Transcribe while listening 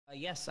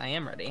Yes, I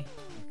am ready.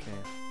 Okay.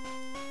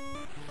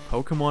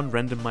 Pokemon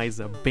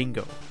Randomizer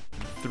Bingo.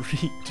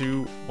 3,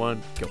 2,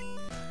 1, go.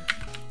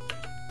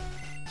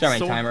 Sorry,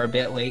 my timer a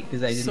bit late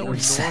because I didn't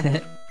reset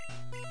it.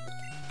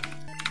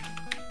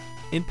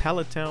 In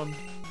Pallet Town.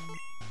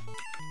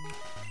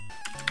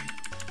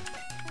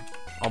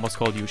 Almost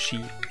called you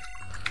She.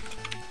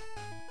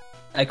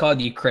 I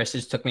called you Chris. It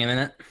just took me a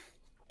minute.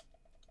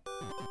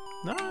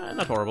 Nah,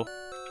 not horrible.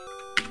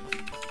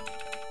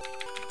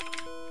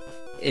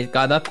 It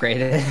got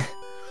upgraded.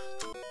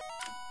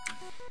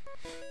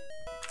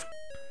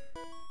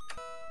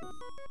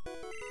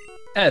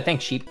 Oh,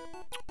 thanks, sheep.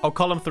 Oh,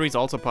 column 3 is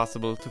also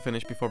possible to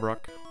finish before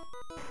Brock.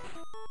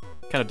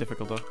 Kind of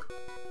difficult though.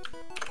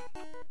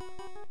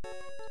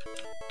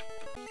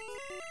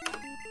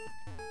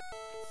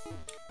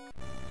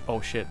 Oh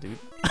shit, dude.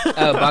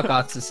 Oh,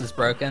 Buckotsis is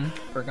broken.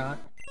 Forgot.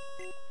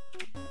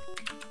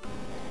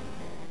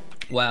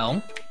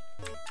 Well,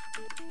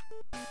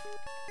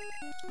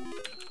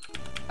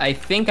 I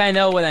think I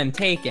know what I'm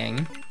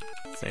taking.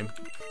 Same.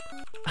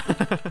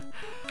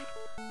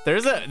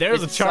 There's a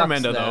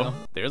Charmander though.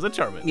 There's a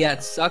Charmander. Yeah,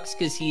 it sucks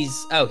because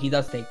he's... Oh, he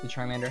does take the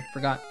Charmander.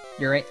 Forgot.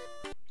 You're right.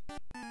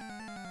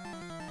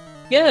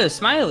 Yo,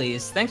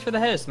 Smileys. Thanks for the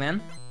host,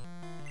 man.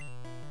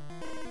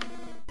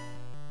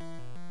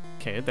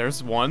 Okay,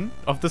 there's one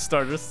of the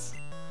starters.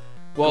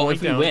 Well,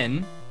 if we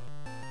win...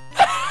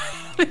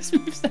 This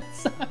moveset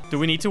sucks. Do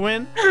we need to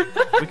win?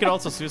 We could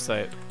also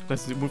suicide.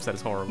 This moveset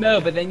is horrible.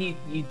 No, but then you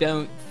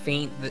don't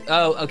faint the...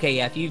 Oh, okay,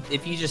 yeah.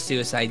 If you just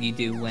suicide, you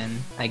do win,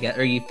 I guess.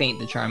 Or you faint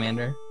the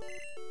Charmander.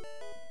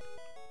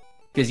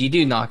 Because you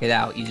do knock it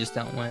out, you just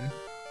don't win.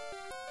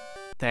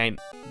 Dang,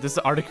 this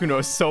Articuno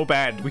is so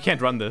bad. We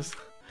can't run this.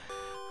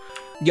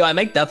 Yo, I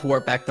make Death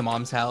Warp back to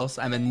Mom's house.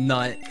 I'm a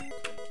nut.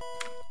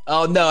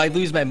 Oh no, I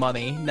lose my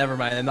money. Never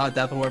mind, I'm not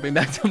Death Warping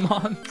back to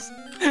Mom's.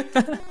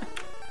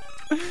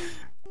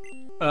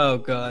 Oh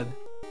god.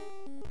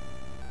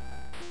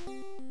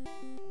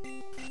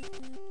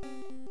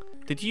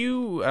 Did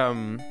you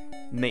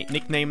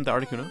nickname the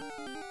Articuno?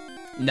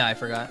 No, I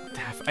forgot.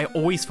 I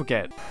always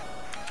forget.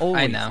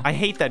 Always. I know. I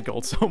hate that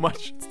gold so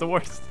much. It's the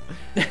worst.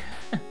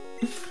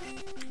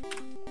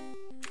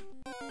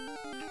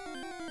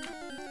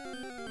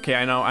 Okay,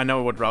 I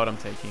know what route I'm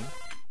taking.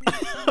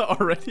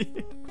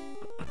 Already.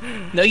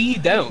 No, you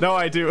don't. No,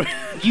 I do.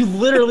 You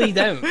literally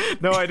don't.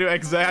 No, I do.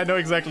 I know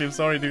exactly. I'm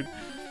sorry, dude.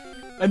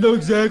 I know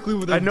exactly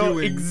what I'm doing. I know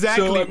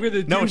exactly. So I'm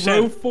gonna do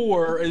row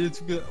 4, and it's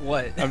gonna...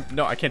 What?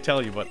 No, I can't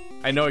tell you, but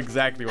I know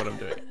exactly what I'm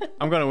doing.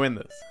 I'm gonna win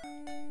this.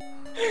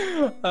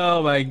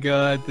 Oh my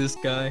god, this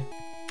guy.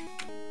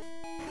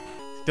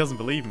 He doesn't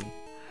believe me.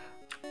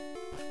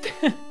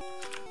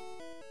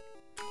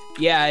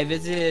 Yeah, I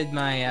visited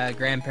my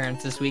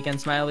grandparents this weekend,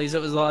 Smileys. It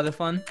was a lot of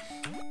fun.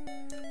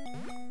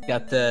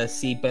 Got to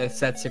see both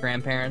sets of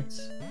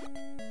grandparents.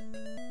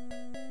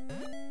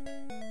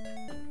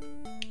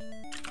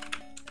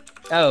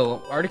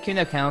 Oh,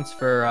 Articuno counts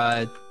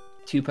for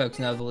 2 pokes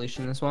in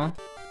evolution as well.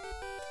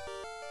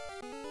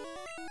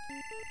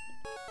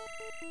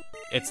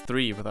 It's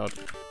 3 without.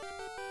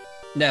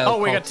 No. Oh,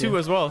 we got 2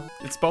 as well.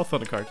 It's both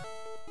on the card.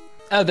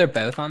 Oh, they're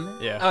both on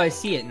there? Yeah. Oh, I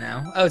see it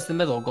now. Oh, it's the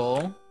middle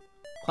goal.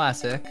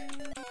 Classic.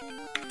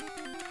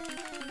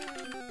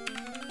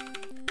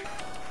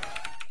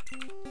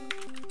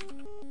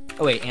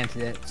 Oh wait,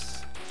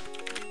 antidotes.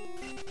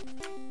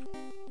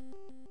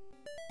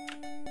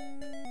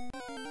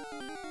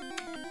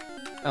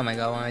 Oh my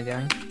god, what am I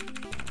doing?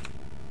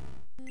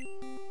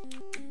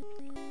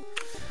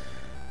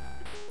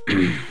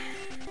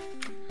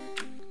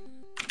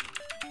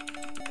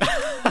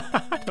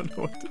 I don't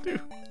know what to do.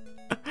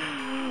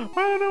 I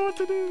don't know what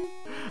to do.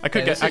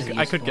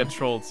 I could get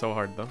trolled so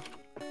hard though.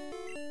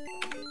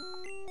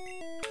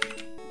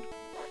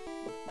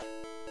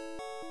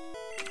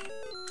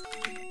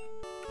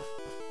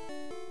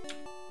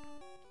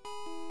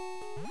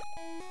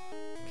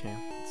 Okay,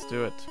 let's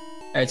do it.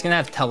 Alright, it's gonna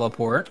have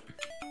teleport.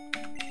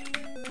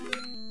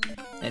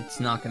 It's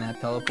not gonna have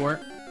teleport.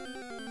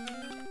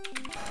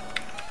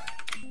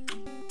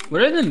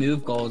 What are the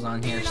move goals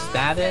on here?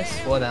 Status?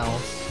 What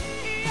else?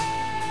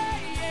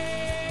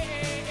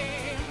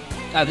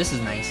 Oh, this is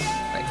nice. If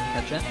I can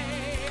catch it.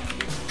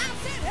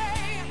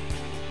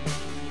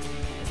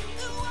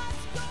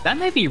 That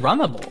might be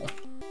runnable.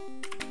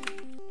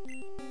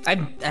 I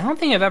don't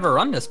think I've ever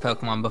run this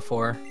Pokemon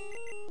before.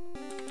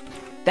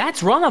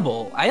 That's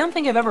runnable. I don't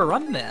think I've ever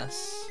run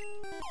this.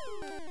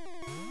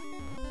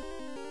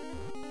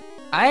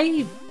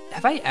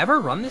 Have I ever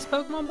run this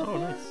Pokemon before? Oh,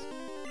 nice.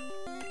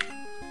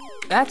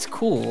 That's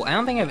cool. I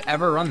don't think I've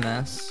ever run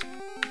this.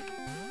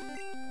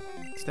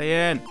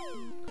 Stay in.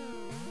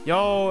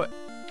 Yo,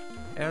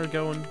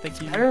 Aragon,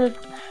 thank you.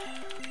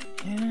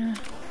 Yeah.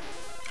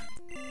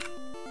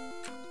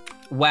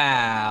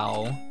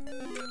 Wow.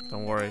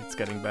 Don't worry, it's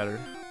getting better.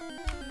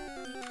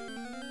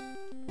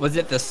 Was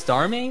it the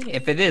Starmie?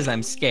 If it is,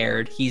 I'm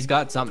scared. He's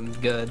got something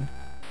good.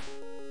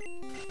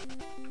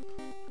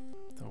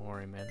 Don't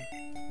worry, man.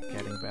 It's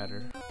getting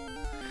better.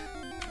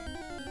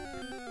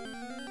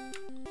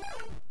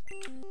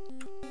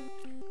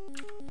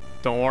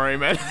 Don't worry,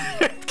 man.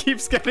 It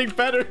keeps getting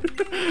better.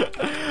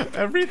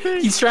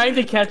 Everything. He's trying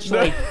to catch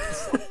like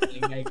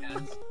something, I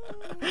guess.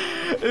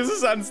 This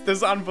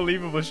is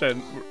unbelievable,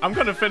 Shen. I'm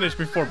gonna finish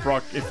before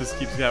Brock if this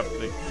keeps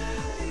happening.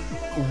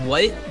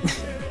 What?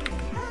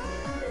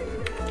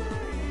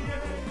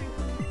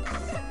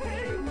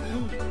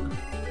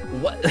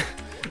 What?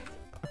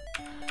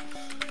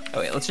 Oh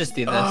wait, let's just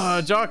do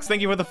this. Jocks,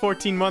 thank you for the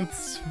 14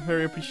 months.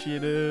 Very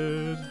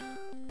appreciated.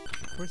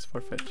 Where's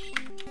Farfetch?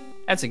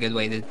 That's a good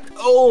way to...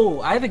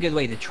 Oh, I have a good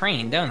way to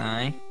train, don't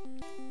I?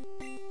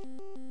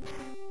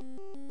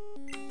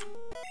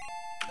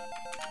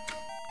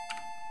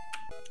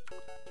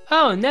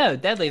 Oh no,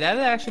 Deadly, that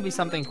would actually be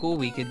something cool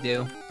we could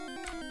do.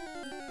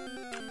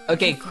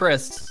 Okay,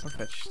 Chris.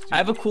 Farfetch, I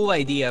have a cool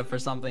idea for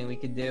something we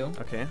could do.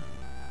 Okay.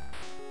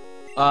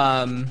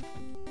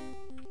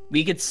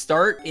 We could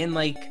start in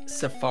like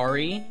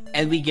Safari,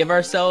 and we give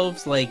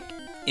ourselves like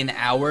an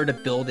hour to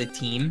build a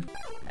team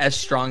as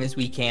strong as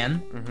we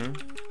can.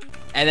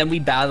 And then we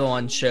battle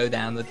on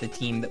Showdown with the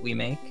team that we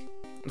make.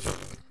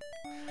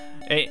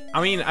 Hey,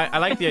 I mean, I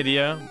like the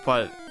idea,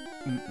 but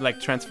like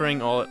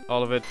transferring all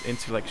of it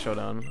into like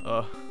Showdown.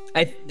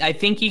 I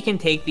think you can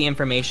take the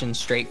information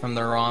straight from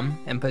the ROM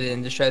and put it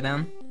into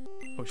Showdown.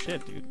 Oh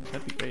shit, dude,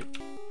 that'd be great.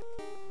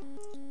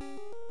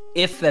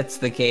 If that's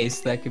the case,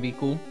 that could be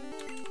cool.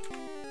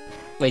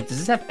 Wait, does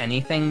this have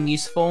anything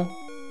useful?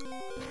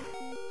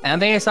 I don't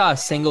think I saw a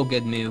single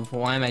good move.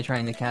 Why am I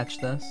trying to catch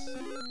this?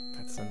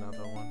 That's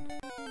another one.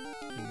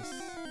 Venus.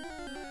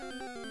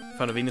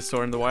 Found a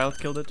Venusaur in the wild,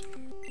 killed it.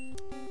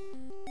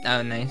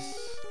 Oh, nice.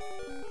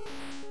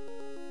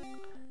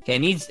 Okay,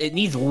 it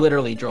needs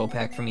literally Drill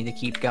Peck for me to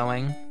keep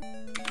going.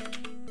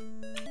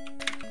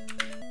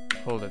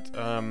 Hold it.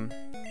 I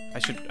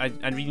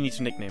really need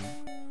to nickname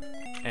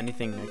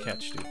anything I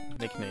catch, dude.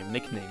 Nickname.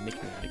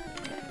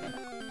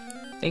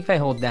 I think if I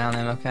hold down,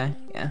 I'm okay.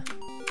 Yeah. I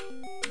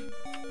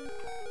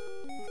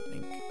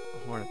think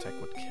a horn attack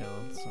would kill,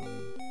 so...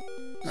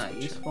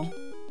 Not useful.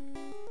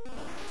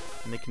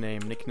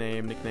 Nickname.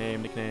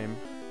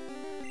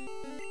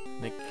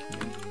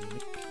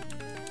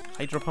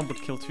 Hydro Pump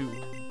would kill too.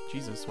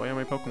 Jesus, why are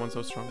my Pokemon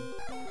so strong?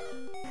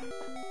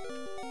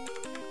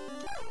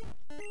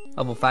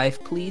 Level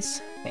 5,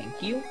 please.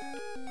 Thank you.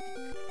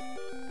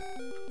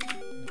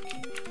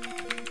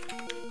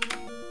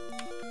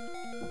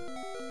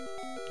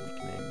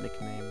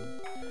 Nickname.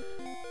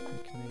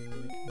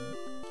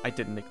 I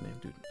didn't nickname,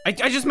 dude. I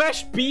just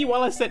mashed B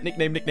while I said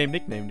nickname,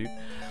 dude.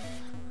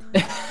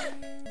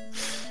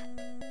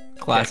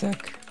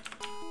 Classic.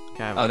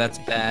 Okay, oh, that's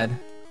bad.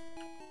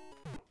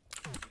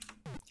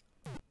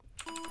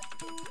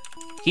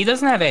 He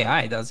doesn't have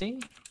AI, does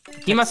he?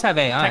 He must have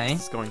AI.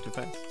 Text is going too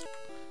fast.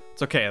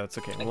 It's okay, that's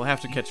okay. We'll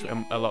have to catch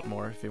a lot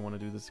more if we want to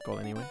do this goal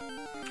anyway.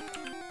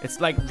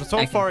 It's like,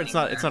 so far, it's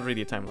not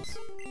really a timeless.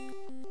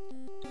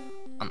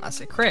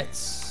 Unless it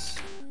crits.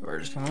 We're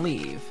just gonna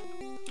leave.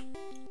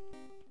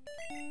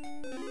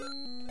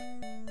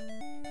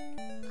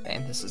 Okay,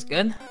 this is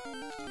good.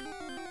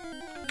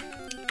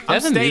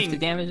 I'm staying. To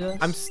damage us?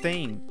 I'm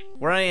staying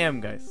where I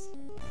am, guys.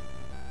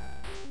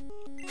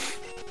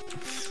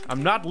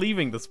 I'm not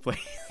leaving this place.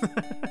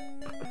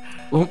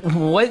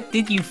 What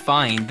did you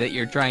find that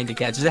you're trying to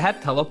catch? Does it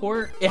have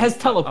teleport? It has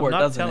teleport,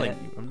 doesn't it?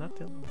 I'm not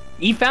telling you.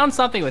 He found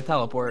something with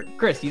teleport.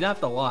 Chris, you don't have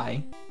to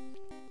lie.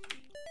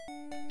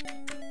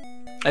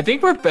 I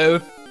think we're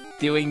both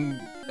doing...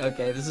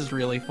 Okay, this is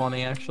really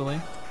funny, actually.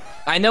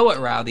 I know what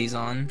route he's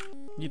on.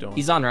 You don't.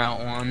 He's on Route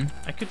 1.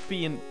 I could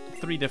be in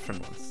 3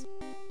 different ones.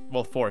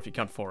 Well, 4 if you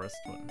count Forest.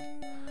 But...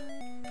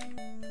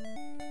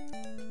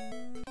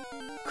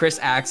 Chris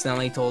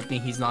accidentally told me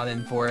he's not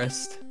in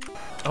Forest.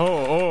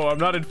 Oh, I'm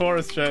not in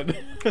Forest, Shen.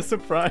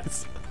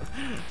 Surprise.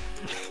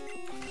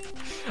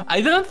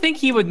 I don't think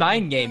he would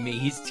mind game me.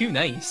 He's too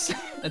nice.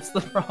 That's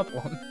the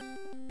problem.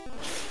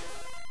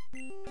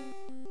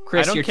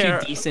 Chris, you're too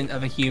decent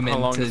of a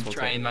human to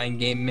try and mind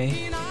game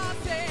me.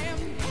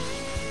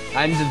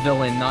 I'm the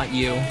villain, not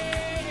you.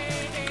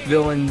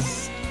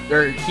 Villains,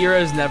 or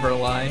heroes never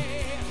lie.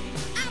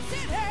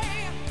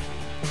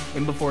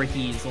 And before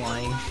he's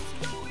lying.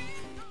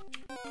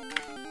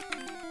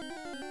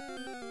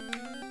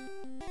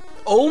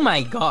 Oh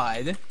my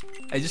god.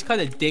 I just caught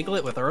a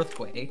Diglett with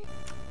Earthquake.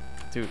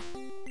 Dude,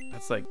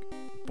 that's like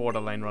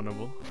borderline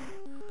runnable.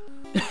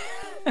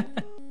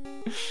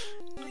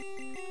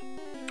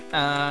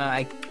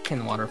 I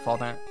can waterfall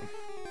that.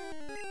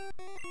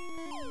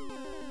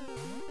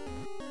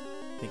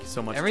 Thank you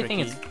so much, Everything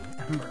Tricky. is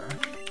Ember.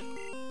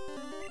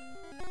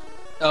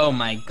 Oh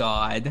my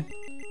god.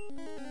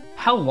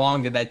 How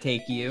long did that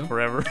take you?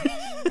 Forever.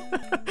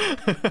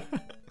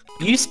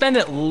 You spend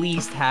at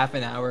least half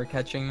an hour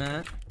catching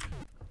that.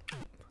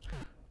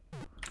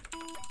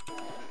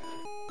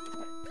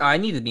 Oh, I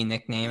need to be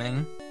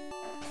nicknaming.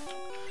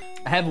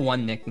 I have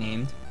one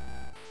nicknamed.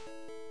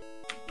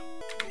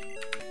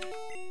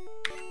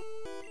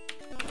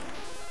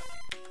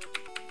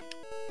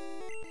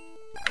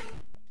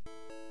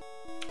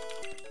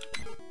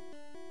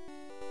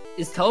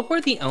 Is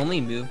teleport the only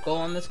move goal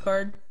on this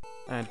card?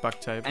 And bug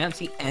type. I don't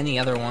see any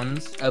other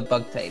ones. Oh,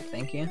 bug type.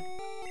 Thank you.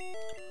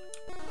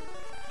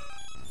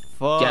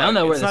 Fuck. Yeah, I don't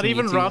know where it's this not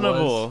even Mewtwo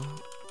runnable. was.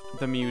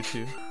 The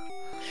Mewtwo.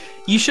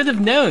 You should have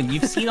known.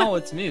 You've seen all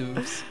its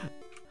moves.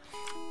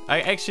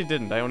 I actually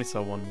didn't. I only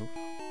saw one move.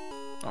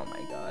 Oh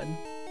my god.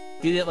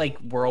 Did it like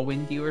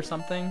whirlwind you or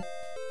something?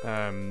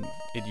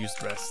 It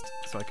used rest,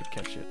 so I could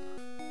catch it.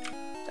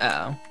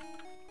 Oh.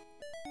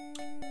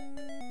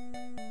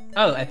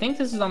 Oh, I think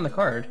this is on the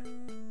card.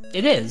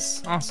 It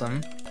is.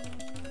 Awesome.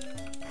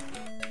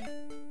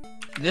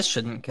 This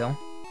shouldn't kill.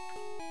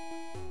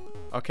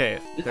 Okay.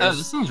 Oh,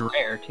 this one's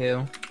rare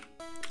too.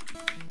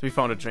 We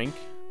found a drink.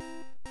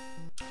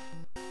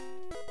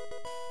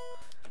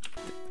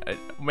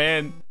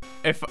 Man,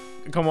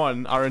 come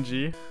on,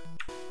 RNG.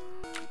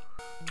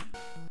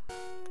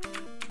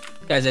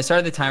 Guys, I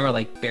started the timer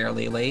like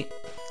barely late.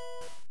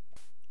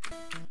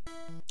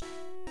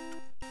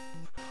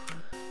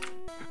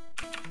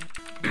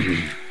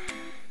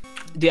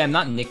 Dude, I'm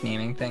not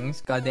nicknaming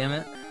things. God damn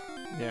it.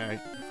 Yeah, I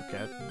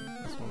forget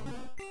this one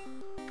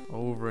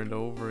over and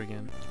over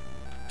again.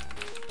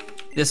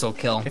 This'll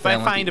kill. If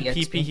I find a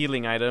PP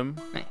healing item,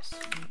 nice.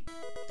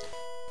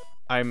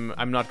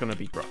 I'm not gonna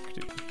beat Brock,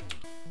 dude.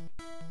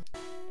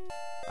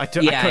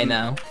 I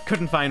know.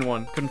 Couldn't find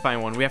one.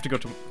 We have to go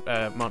to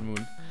Mount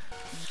Moon.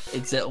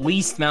 It's at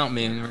least Mount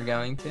Moon we're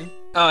going to.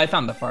 Oh, I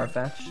found the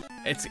Farfetch.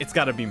 It's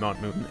gotta be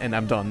Mount Moon, and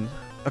I'm done.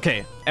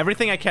 Okay,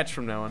 everything I catch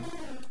from now on.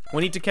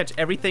 We need to catch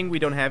everything we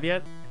don't have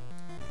yet.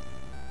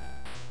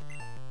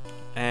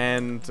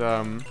 And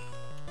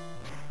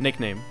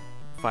nickname,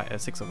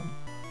 6 of them.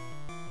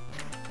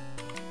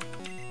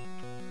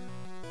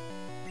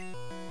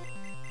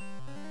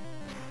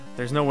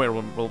 There's nowhere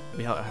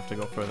we have to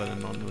go further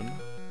than Mount Moon.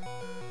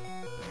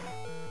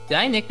 Did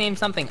I nickname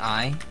something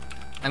I?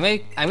 I'm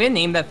gonna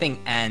name that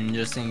thing N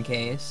just in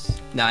case.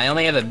 No, I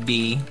only have a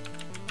B.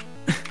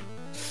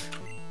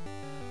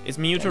 Is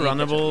Mewtwo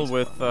runnable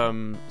with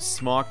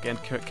Smog and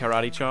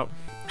Karate Chop?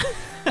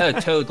 Oh,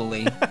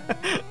 totally.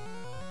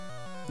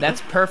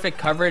 That's perfect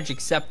coverage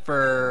except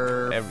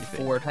for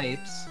everything. 4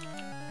 types.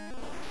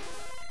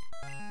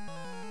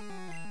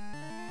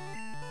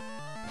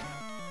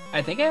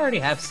 I think I already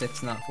have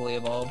 6 not fully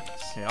evolved.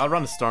 Okay, I'll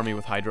run a Starmie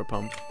with Hydro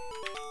Pump.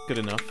 Good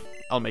enough.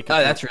 I'll make it. Oh,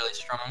 that's really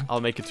strong.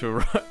 I'll make it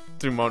to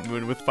Mount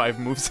Moon with 5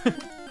 moves.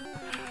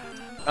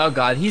 Oh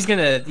god, he's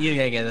gonna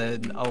get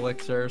an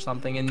elixir or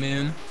something in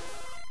Moon.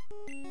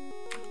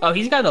 Oh,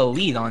 he's got a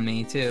lead on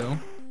me too.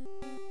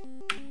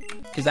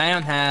 Cause I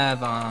don't have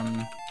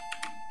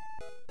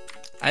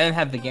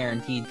the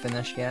guaranteed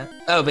finish yet.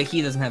 Oh, but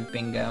he doesn't have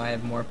Bingo. I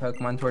have more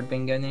Pokemon toward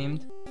Bingo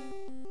named.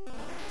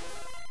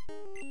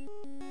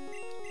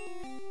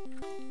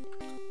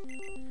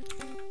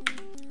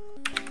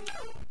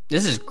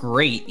 This is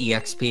great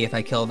EXP if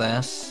I kill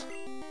this.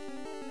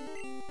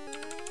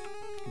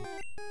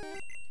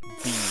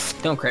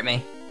 Don't crit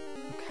me.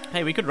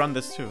 Hey, we could run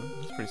this too.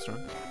 It's pretty strong.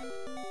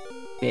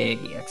 Big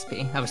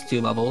EXP. That was 2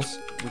 levels.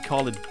 We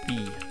call it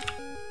B.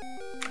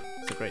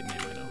 It's a great name,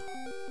 I know.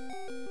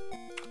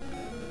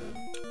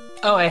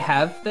 Oh, I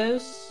have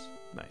those?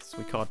 Nice,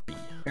 we call it B.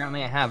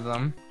 Apparently I have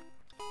them.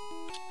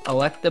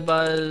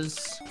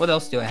 Electabuzz. What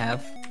else do I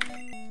have?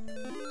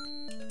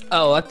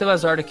 Oh,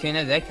 Electabuzz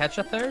Articuno. Did I catch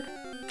a 3rd?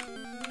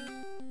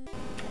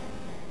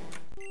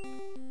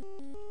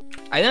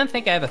 I don't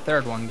think I have a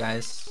 3rd one,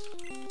 guys.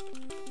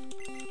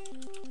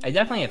 I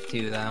definitely have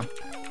 2, though.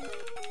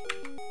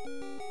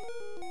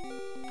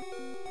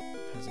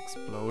 Has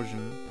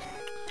Explosion.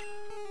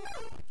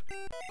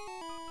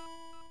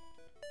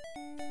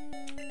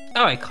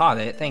 Oh, I caught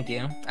it. Thank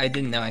you. I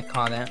didn't know I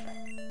caught it.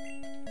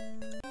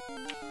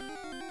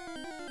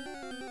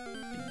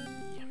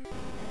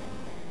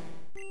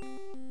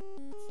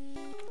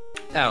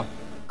 Oh,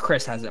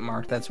 Chris has it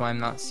marked. That's why I'm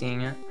not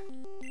seeing it.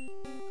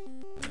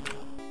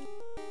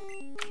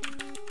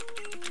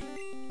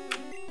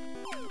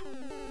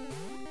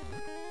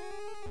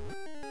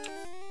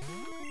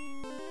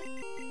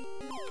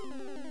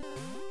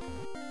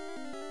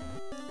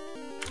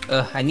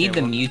 Ugh, I need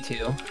the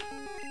Mewtwo.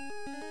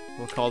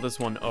 We'll call this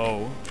one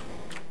O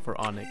for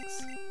Onyx.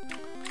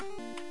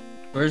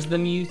 Where's the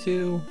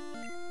Mewtwo?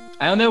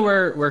 I don't know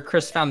where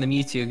Chris found the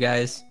Mewtwo,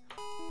 guys.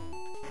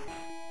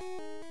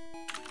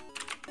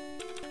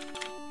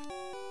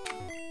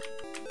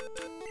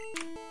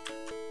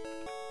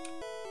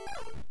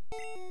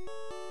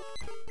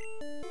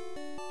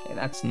 Okay,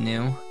 that's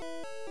new.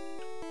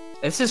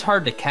 This is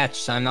hard to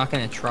catch, so I'm not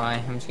gonna try.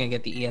 I'm just gonna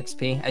get the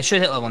EXP. I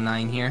should hit level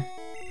 9 here.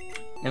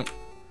 Nope.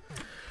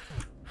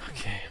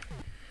 Okay.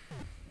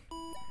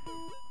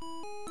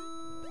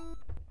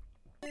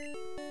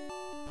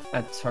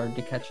 That's hard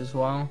to catch as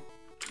well.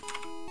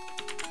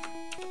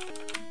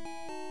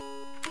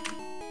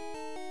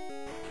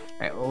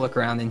 Alright, we'll look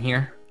around in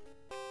here.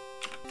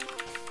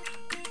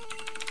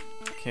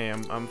 Okay,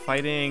 I'm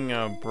fighting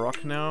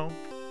Brock now.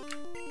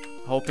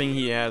 Hoping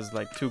he has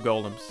like 2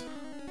 golems.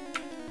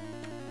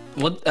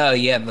 What? Oh,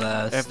 you have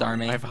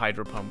Starmie. I have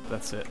Hydro Pump,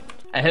 that's it.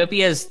 I hope he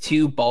has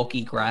 2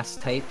 bulky grass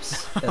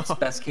types. That's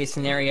best case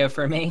scenario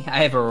for me.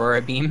 I have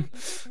Aurora Beam.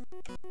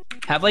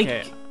 Have like...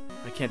 Okay,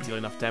 I can't deal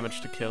enough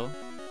damage to kill.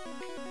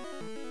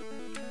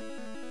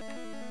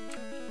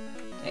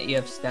 Yeah, you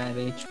have stab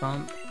H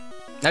pump.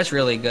 That's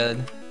really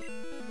good.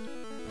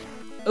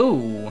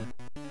 Ooh.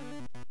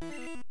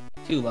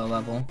 Too low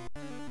level.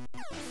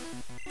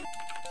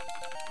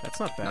 That's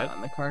not bad. Not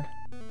on the card.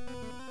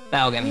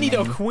 That'll get me.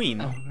 Nido Queen.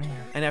 Oh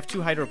man. And I have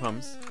 2 Hydro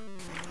Pumps.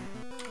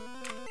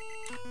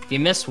 If you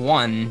miss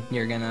one,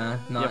 you're gonna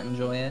not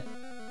enjoy it.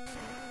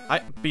 I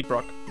beat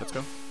Brock. Let's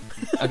go.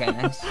 Okay,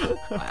 nice.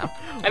 Wow.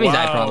 That means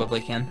I probably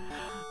can.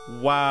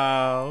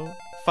 Wow.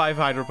 5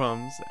 Hydro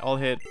Pumps. All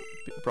hit.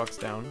 Brock's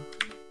down.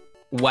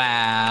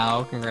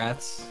 Wow.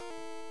 Congrats.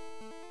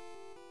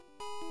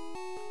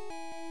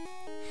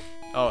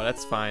 Oh,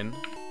 that's fine.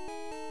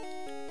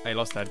 I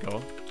lost that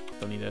go.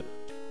 Don't need it.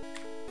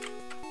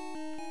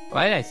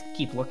 Why did I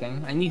keep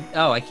looking? I need...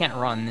 Oh, I can't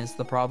run is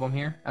the problem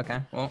here. Okay,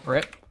 well,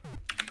 rip.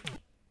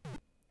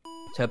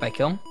 So hope I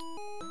kill.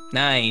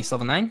 Nice,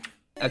 level 9?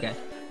 Okay,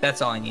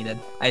 that's all I needed.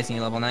 I just need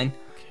level 9.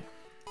 Okay.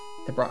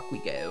 To Brock we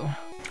go.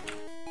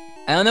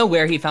 I don't know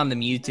where he found the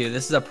Mewtwo.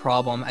 This is a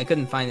problem. I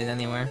couldn't find it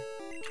anywhere.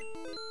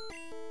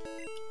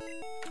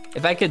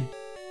 If I could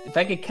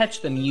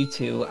catch the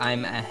Mewtwo,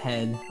 I'm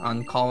ahead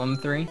on column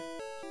 3.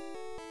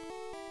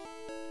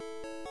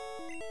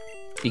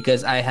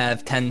 Because I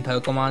have 10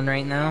 Pokemon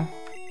right now.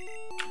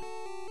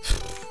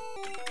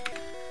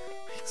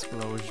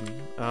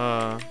 Explosion.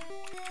 I'm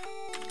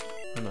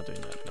not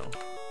doing that, no.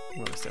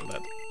 I'm gonna save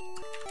that.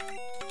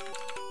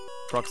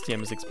 Brock's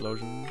TM is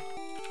Explosion.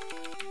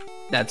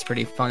 That's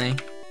pretty funny.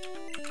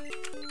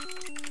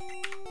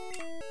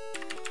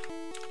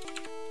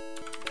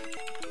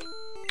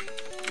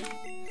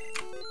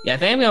 Yeah, I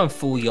think I'm going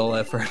full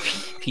YOLO for a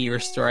PP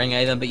restoring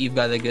item, but you've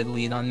got a good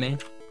lead on me.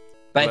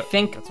 But I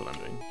think... That's what I'm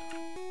doing.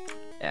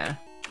 Yeah.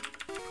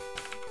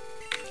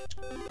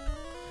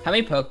 How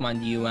many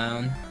Pokemon do you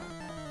own?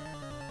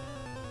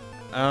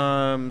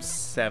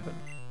 7.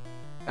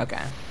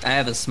 Okay. I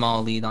have a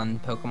small lead on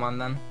Pokemon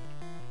then.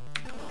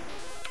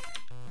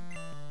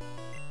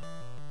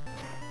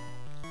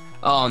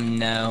 Oh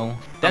no.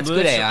 That's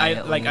good AI.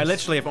 I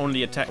literally have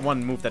only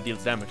one move that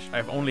deals damage. I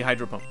have only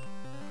Hydro Pump.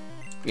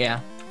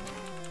 Yeah.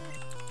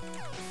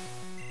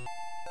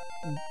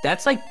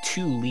 That's like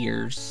 2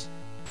 Leers.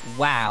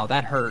 Wow,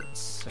 that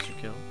hurts. That should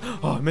kill.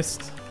 Oh, I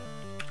missed.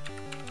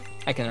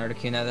 I can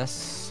Articuno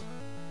this.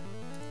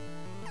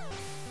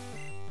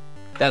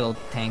 That'll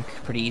tank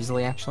pretty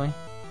easily, actually.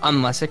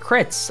 Unless it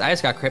crits. I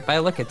just got crit by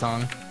a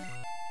Lickitung.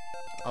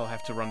 I'll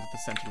have to run to the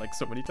center like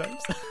so many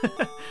times.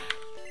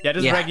 Yeah,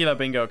 just regular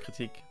bingo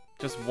critique.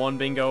 Just one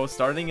bingo,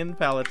 starting in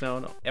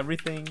Palatone.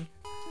 Everything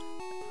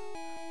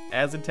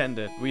as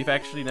intended. We've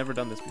actually never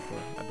done this before,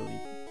 I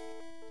believe.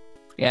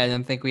 Yeah, I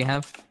don't think we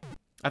have.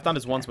 I've done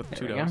this once with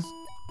Tudos.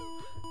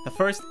 The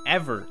first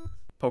ever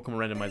Pokemon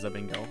Randomizer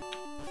bingo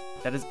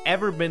that has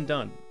ever been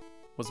done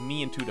was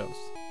me and Tudos.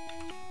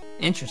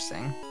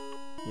 Interesting.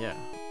 Yeah.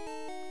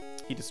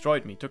 He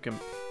destroyed me. Took him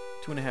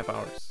 2.5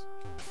 hours.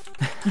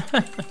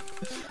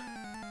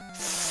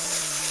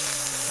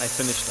 I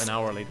finished an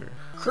hour later.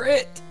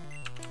 Crit!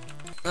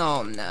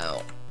 Oh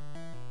no.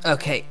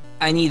 Okay,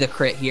 I need a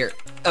crit here.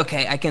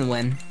 Okay, I can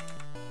win.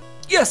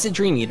 Yes, it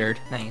Dream Eatered.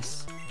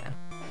 Nice. Yeah.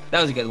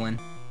 That was a good win.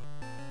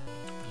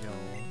 Yo.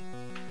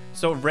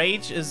 So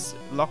Rage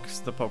locks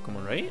the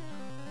Pokemon, right?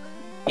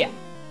 Yeah.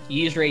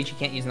 You use Rage, you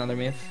can't use another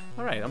move.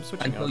 Alright, I'm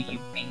switching until out. You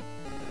faint.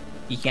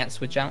 You can't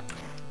switch out?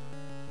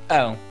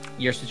 Oh,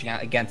 you're switching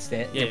out against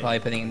it. Yeah, you're probably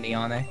putting in the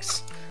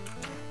Onyx.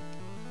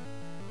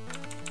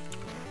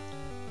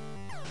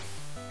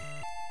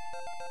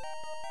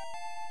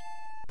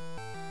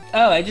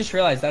 Oh, I just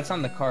realized that's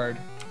on the card.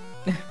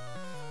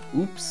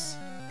 Oops.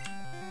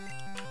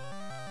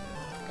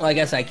 Well, I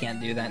guess I can't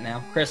do that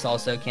now. Chris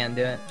also can't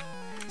do it.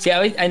 See,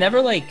 I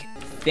never, like,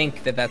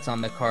 think that that's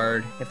on the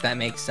card, if that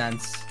makes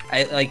sense.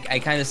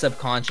 I kind of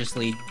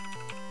subconsciously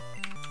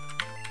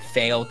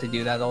fail to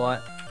do that a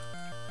lot.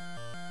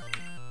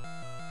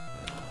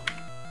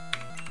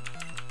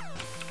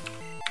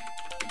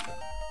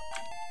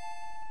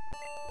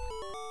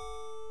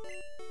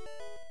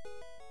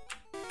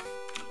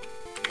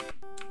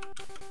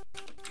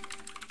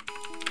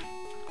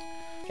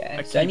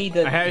 So I need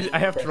to. I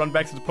have to run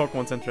back to the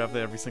Pokemon Center after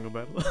every single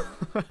battle.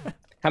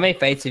 How many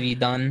fights have you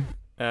done?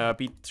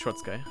 Beat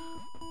Shrotsky.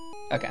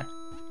 Okay.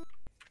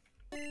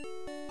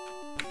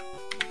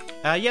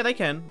 Yeah, they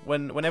can.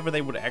 Whenever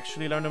they would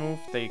actually learn a move,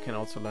 they can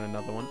also learn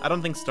another one. I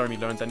don't think Starmie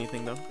learns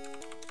anything though.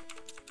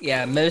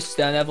 Yeah, most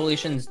stone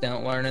evolutions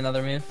don't learn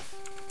another move.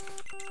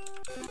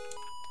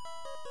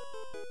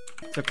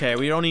 It's okay.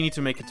 We only need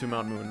to make it to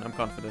Mount Moon. I'm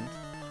confident.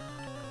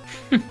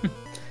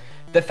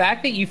 The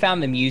fact that you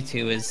found the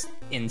Mewtwo is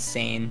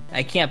insane.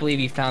 I can't believe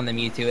you found the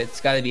Mewtwo.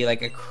 It's got to be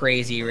like a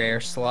crazy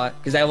rare slot.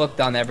 Because I looked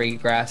on every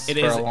grass for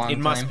a long time. It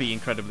must be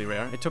incredibly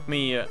rare. It took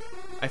me...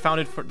 I found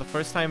it for the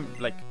first time,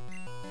 like,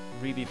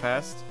 really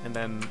fast. And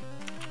then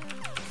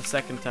the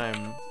second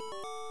time...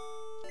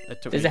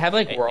 It took Does it have,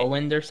 like,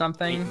 Whirlwind or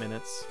something? 8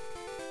 minutes.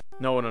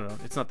 No.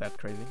 It's not that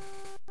crazy.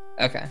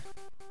 Okay.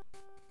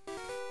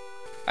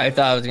 I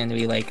thought it was gonna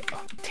be like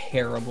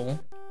terrible.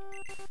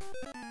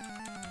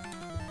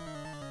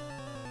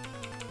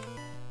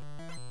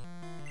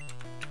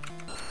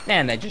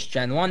 And I just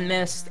Gen 1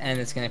 missed, and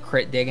it's gonna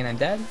crit dig and I'm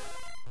dead.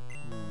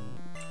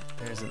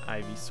 There's an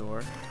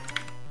Ivysaur.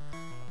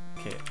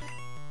 Okay.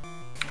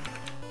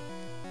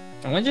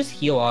 I'm gonna just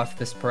heal off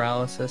this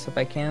paralysis if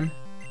I can.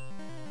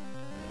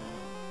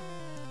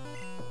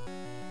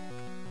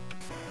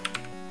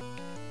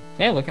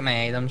 Yeah, look at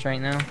my items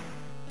right now.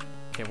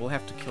 Okay, we'll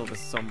have to kill this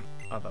some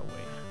other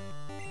way.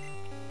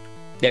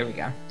 There we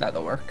go.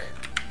 That'll work.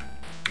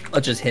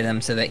 Let's just hit him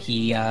so that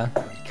he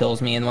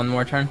kills me in one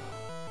more turn.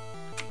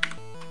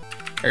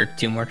 Or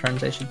 2 more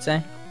turns, I should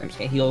say. I'm just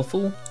gonna heal a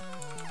fool.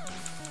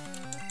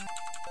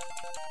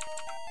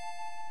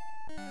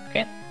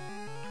 Okay.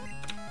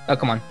 Oh,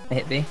 come on. I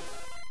hit B.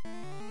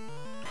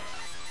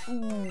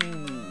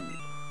 Ooh.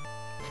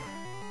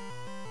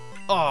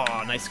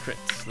 Oh, nice crit.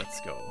 Let's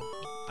go.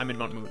 I'm in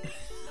Mount Moon.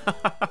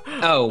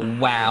 Oh,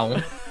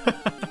 wow.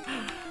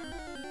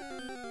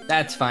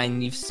 That's fine.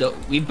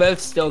 We've both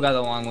still got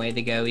a long way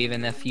to go,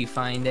 even if you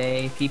find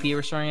a PP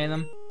restoring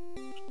item.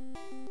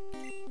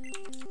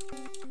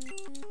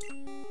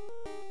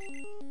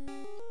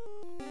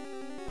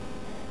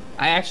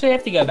 I actually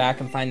have to go back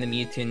and find the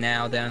Mewtwo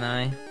now, don't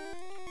I?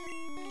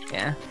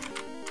 Yeah.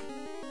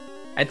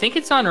 I think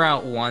it's on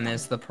Route 1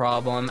 is the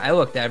problem. I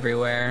looked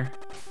everywhere.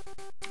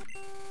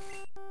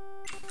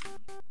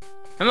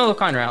 I'm gonna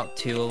look on Route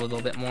 2 a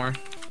little bit more.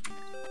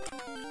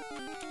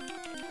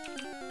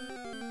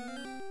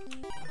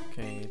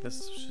 Okay,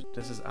 this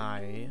is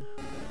I.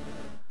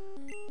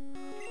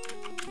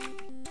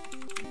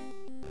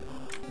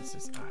 This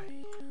is I.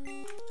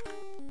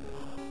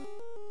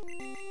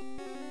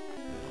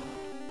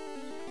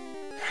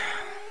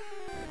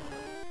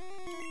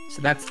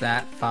 So that's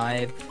that,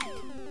 5.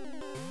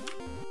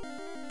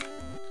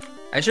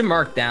 I should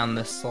mark down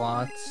the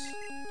slots.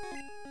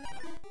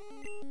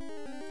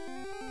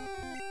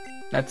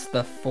 That's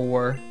the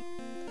 4.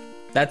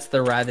 That's the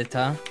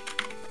Rattata.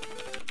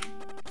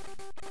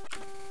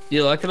 The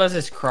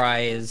Electabuzz'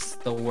 cry is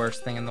the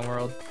worst thing in the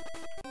world.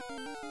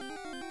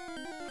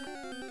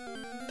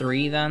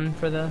 3 then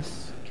for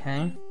this.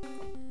 Okay.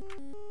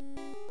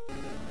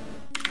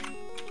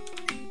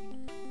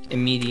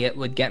 Immediate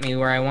would get me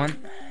where I want.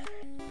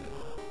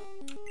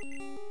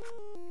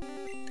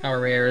 How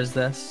rare is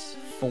this?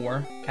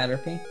 4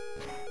 Caterpie.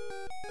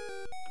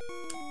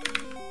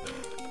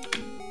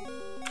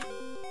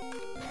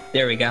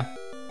 There we go.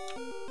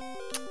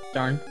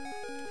 Darn.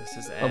 This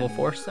is Level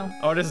 4 still?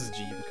 Oh, this is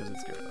G because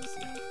it's Gyarados.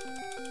 Yeah.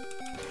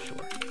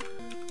 Sure.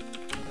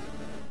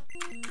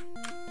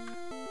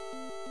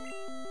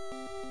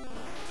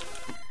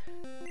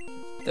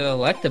 The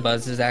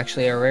Electabuzz is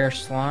actually a rare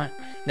slot.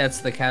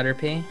 That's the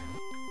Caterpie.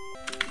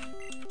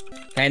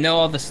 I know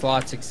all the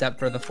slots except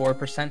for the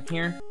 4%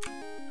 here.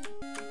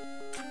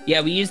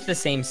 Yeah, we used the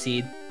same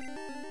seed.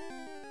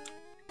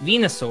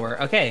 Venusaur.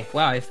 Okay,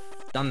 wow, I've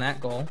done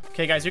that goal.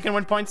 Okay, guys, you can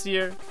win points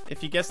here.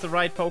 If you guess the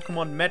right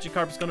Pokemon,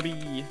 Magikarp is gonna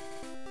be...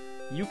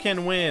 You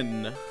can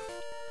win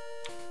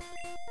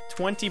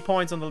 20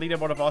 points on the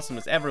leaderboard of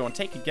awesomeness. Everyone,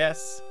 take a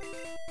guess.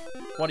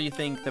 What do you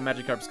think the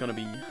Magikarp is gonna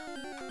be?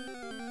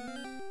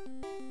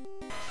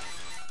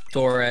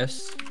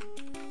 Tauros.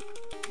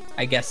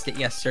 I guessed it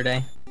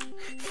yesterday.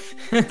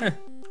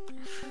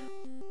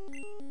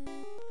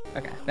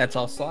 Okay, that's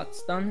all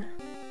slots done.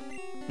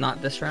 Not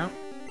this round.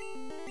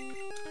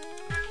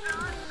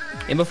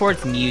 And before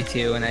it's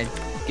Mewtwo and I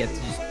get to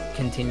just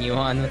continue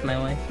on with my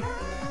life.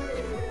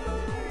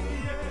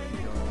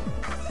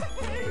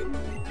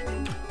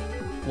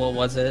 What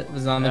was it?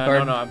 Was it on the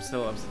card? No, I'm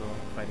still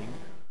fighting.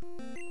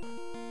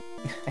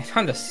 I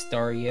found a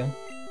Staryu.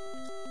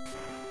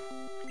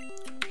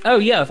 Oh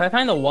yeah, if I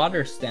find a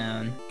Water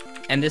Stone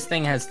and this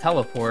thing has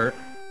teleport.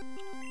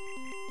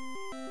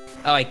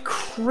 Oh, I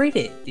crit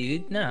it,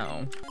 dude.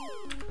 No.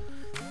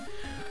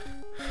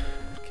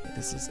 Okay,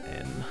 this is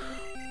N.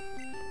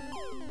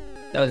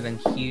 That would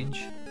have been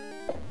huge.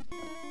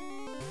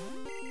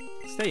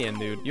 Stay in,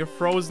 dude. You're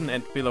frozen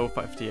at below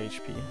 50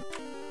 HP.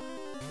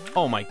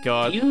 Oh my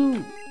god.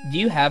 Do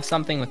you have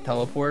something with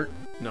teleport?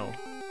 No.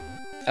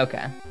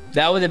 Okay.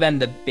 That would have been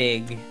the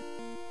big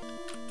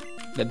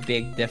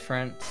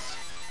difference.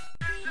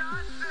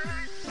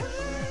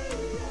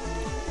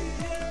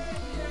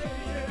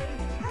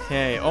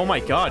 Okay, oh my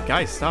god,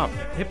 guys, stop.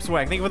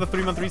 Hipswag, thank you for the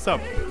 3-month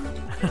resub.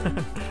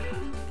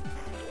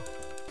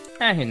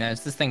 Who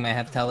knows? This thing might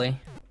have tele.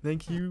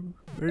 Thank you.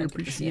 Very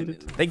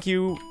appreciated. Thank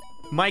you,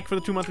 Mike, for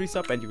the 2-month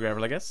resub, and you,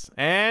 Gravel, I guess.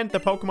 And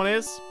the Pokemon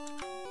is...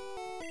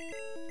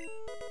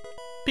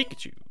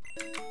 Pikachu.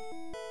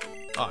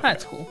 Oh,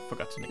 That's cool.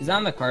 Forgot to name Is that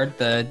on the card,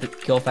 the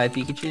kill 5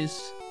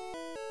 Pikachus?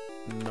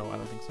 No, I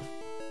don't think so.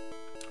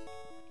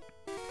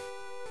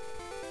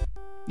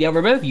 Yeah,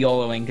 we're both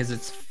YOLOing because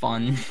it's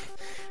fun.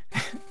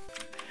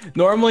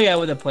 Normally, I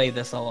would have played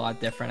this a lot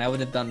different. I would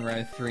have done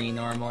row 3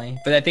 normally.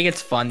 But I think it's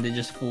fun to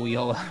just full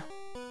YOLO.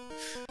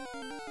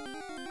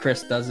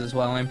 Chris does as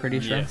well, I'm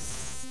pretty sure.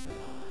 Yes.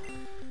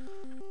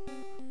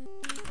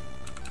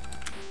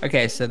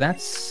 Okay, so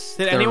that's.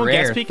 Did the anyone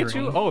guess rare Pikachu?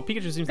 three. Oh,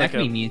 Pikachu seems That like a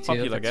could be Mewtwo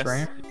popular if it's guess.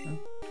 rare.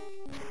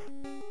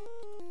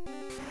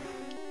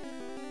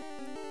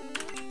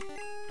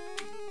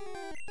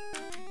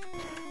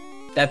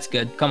 That's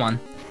good. Come on.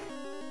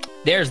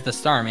 There's the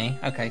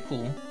Starmie. Okay,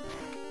 cool.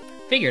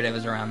 Figured it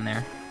was around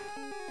there.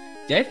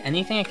 Do I have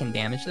anything I can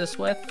damage this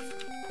with?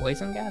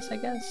 Poison gas, I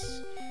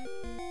guess?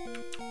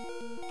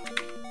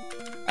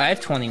 I have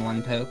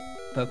 21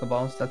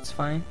 Pokeballs. That's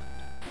fine.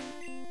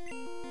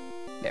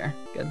 There.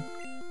 Good.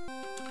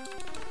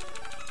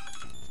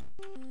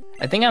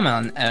 I think I'm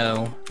on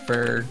O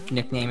for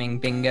nicknaming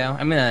Bingo.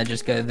 I'm gonna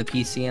just go to the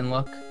PC and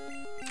look.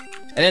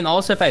 And then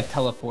also if I have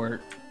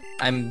Teleport,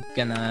 I'm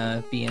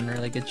gonna be in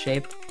really good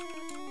shape.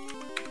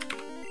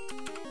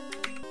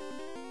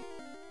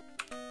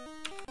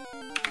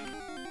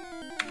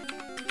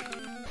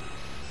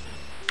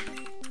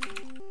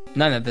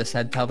 None of this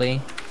had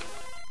Tubby.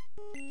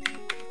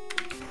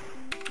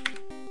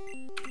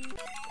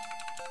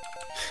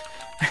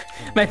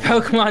 My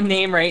Pokemon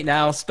name right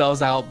now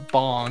spells out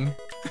Bong.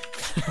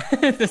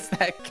 Does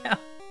that count?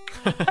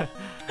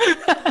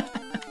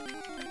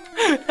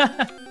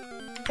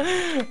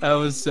 That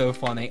was so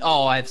funny.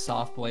 Oh, I have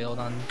soft boiled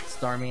on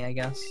Starmie, I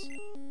guess.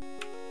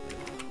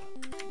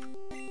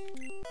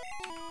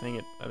 Dang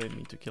it, I didn't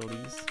mean to kill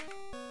these.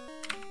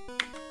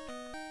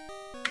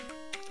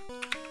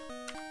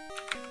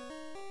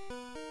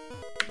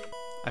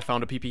 I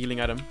found a PP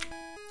healing item.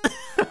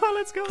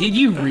 Let's go. Did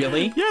you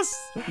really?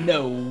 Yes.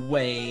 No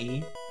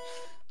way.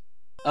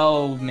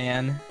 Oh,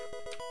 man.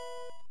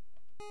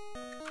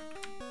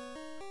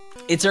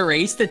 It's a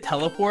race to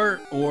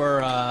teleport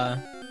or,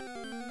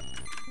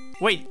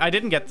 Wait, I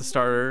didn't get the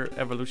starter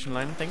evolution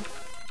line thing.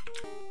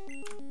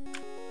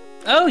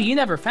 Oh, you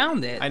never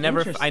found it. I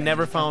never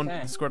found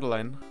Okay. the Squirtle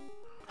line.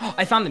 Oh,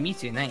 I found the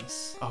Mewtwo.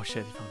 Nice. Oh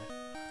shit, he found it.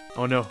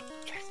 Oh no.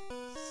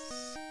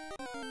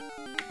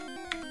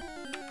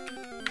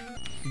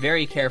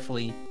 Very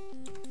carefully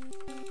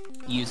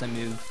use a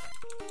move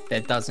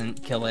that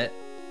doesn't kill it,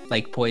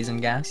 like poison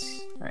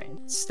gas. All right,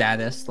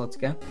 status. Let's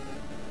go.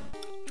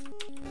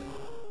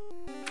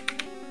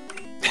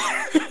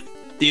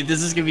 Dude,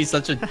 this is gonna be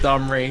such a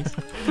dumb race.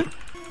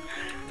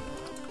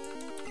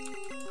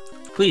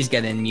 Please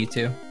get in,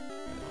 Mewtwo.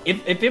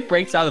 If it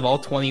breaks out of all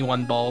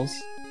 21 balls...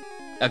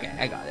 Okay,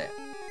 I got it.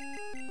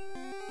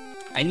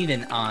 I need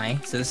an eye,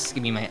 so this is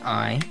gonna be my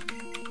eye.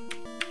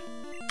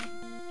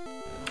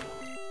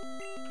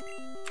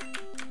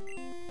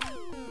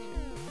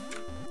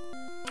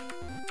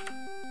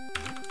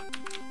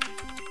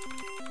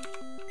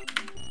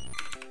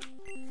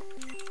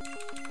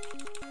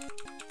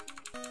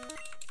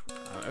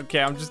 Okay,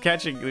 I'm just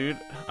catching, dude.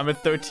 I'm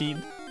at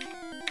 13.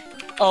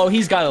 Oh,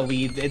 he's got a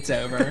lead. It's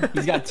over.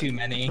 He's got too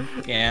many.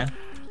 Yeah.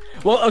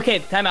 Well, okay,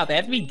 time out. They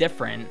have to be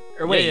different.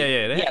 Or wait.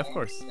 Yeah, of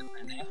course.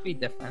 They have to be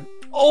different.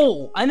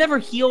 Oh, I never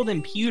healed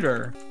in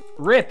Pewter.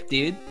 Rip,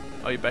 dude.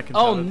 Oh, you're back in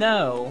Oh, Talon.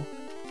 no.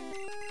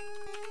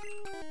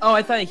 Oh,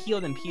 I thought I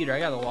healed in Pewter. I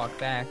gotta walk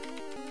back.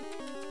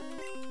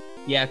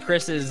 Yeah,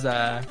 Chris has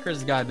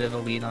got a bit of a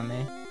lead on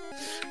me.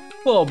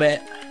 A little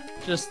bit.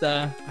 Just,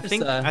 I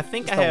think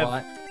I have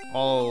lot.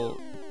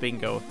 all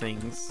bingo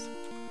things.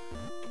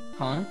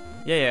 Huh?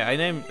 Yeah,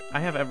 I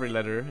have every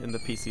letter in the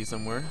PC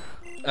somewhere.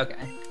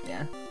 Okay,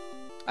 yeah.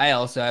 I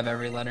also have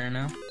every letter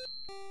now.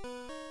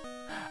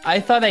 I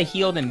thought I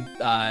healed in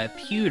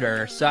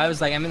Pewter, so I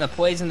was like, I'm gonna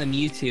poison the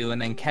Mewtwo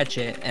and then catch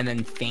it and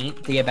then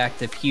faint to get back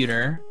to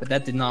Pewter, but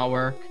that did not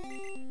work.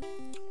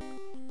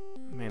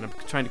 Man, I'm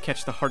trying to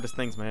catch the hardest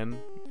things, man.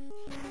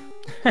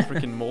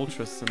 Freaking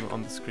Moltres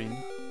on the screen.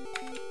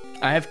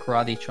 I have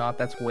Karate Chop,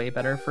 that's way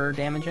better for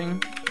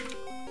damaging.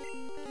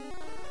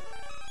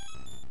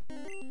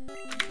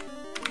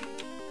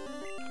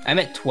 I'm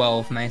at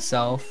 12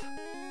 myself.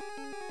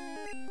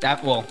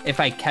 Well, if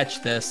I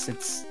catch this,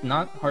 it's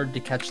not hard to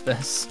catch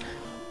this.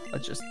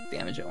 Let's just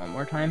damage it one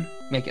more time.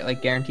 Make it,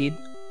 like, guaranteed.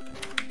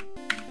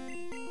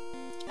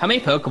 How many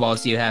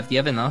Pokeballs do you have? Do you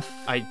have enough?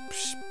 I'm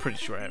pretty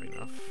sure I have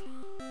enough.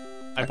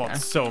 I bought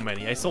so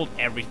many. I sold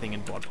everything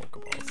and bought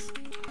Pokeballs.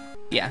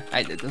 Yeah,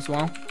 I did as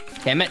well.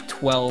 Okay, I'm at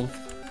 12.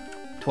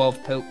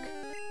 12 poke.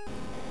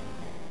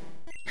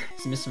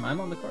 Is Mr. Mime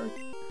on the card?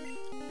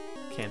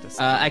 Can't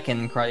escape. I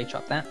can Karate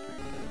Chop that.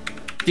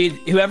 Dude,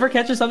 whoever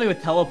catches something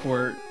with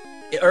Teleport,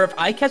 or if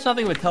I catch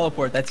something with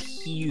Teleport,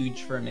 that's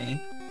huge for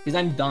me. Because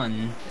I'm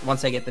done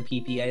once I get the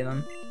PP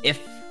item.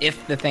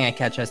 If the thing I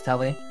catch has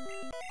Tele.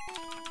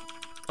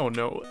 Oh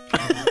no.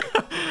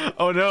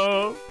 Oh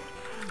no.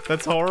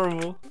 That's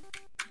horrible.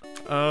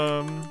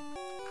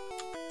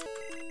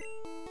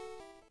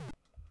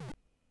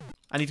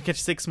 I need to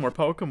catch 6 more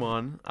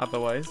Pokemon,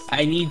 otherwise.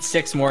 I need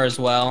 6 more as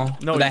well.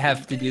 No, but I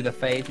have to do the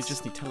fights. You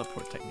just need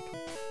Teleport, technically.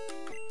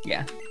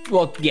 Yeah.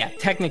 Well, yeah,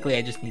 technically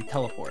I just need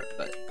Teleport,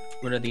 but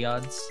what are the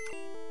odds?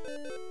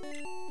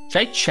 Should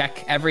I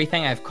check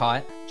everything I've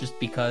caught, just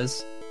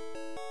because?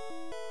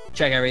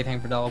 Check everything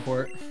for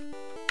Teleport.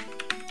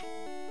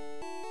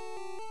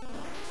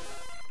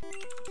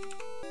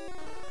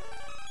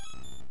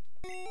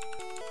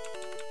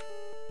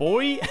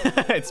 Boy?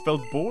 It's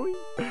spelled boy?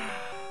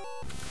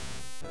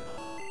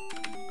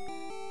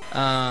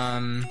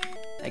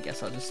 I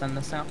guess I'll just send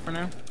this out for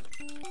now.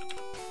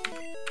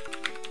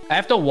 I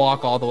have to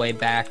walk all the way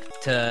back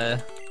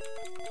to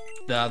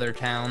the other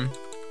town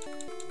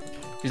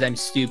because I'm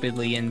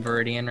stupidly in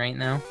Viridian right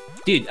now.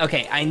 Dude,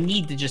 okay, I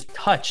need to just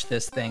touch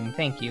this thing.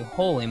 Thank you.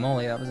 Holy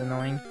moly, that was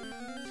annoying.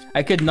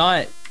 I could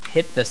not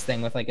hit this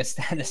thing with like a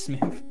status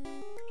move.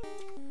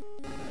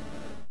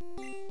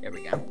 There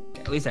we go.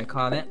 Okay, at least I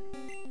caught it.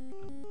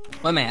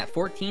 What am I at,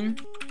 14?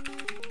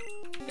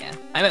 Yeah,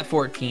 I'm at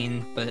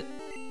 14, but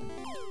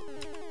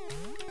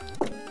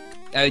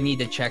I would need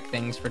to check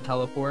things for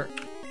teleport.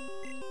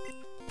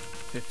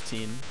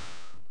 15.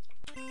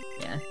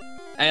 Yeah.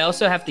 I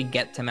also have to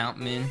get to Mount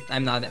Moon.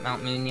 I'm not at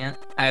Mount Moon yet.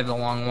 I have a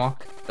long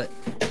walk, but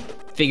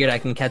figured I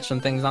can catch some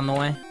things on the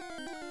way.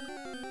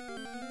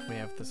 We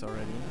have this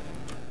already.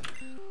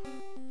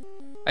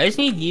 I just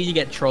need you to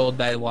get trolled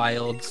by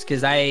wilds,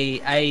 because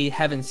I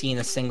haven't seen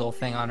a single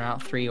thing on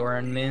Route 3 or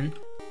on Moon.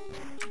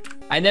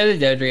 I know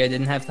the Dodria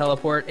didn't have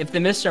teleport. If the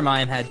Mr.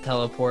 Mime had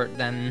teleport,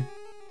 then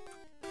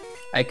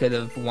I could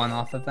have won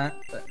off of that,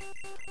 but...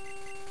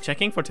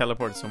 Checking for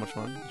teleport is so much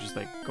fun. Just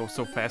like go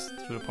so fast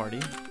through the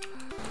party.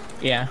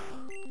 Yeah.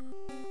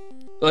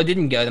 Well, it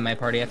didn't go to my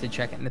party. I have to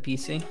check it in the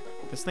PC.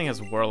 This thing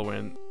has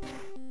whirlwind.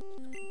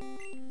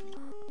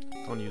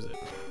 Don't use it.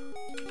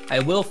 I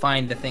will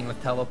find the thing with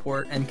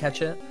teleport and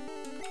catch it.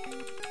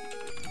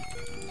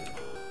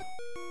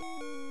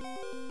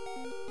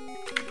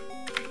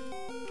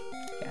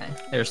 Okay,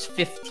 there's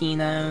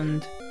 15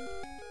 owned.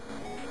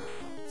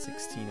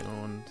 16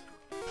 owned.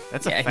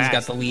 That's yeah, a fast he's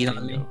got the lead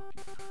on me.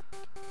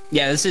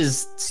 Yeah, this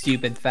is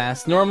stupid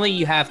fast. Normally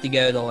you have to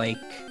go to like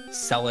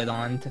sell it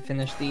on to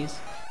finish these.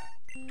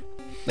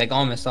 Like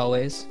almost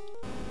always.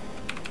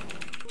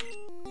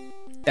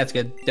 That's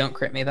good. Don't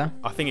crit me though.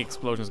 I think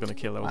explosion is gonna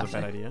kill. That was Flashing.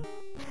 a bad idea.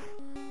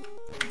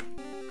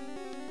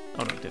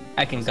 Oh no, it didn't.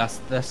 I can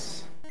gust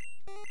this.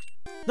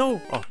 No!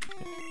 Oh.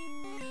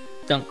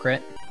 Don't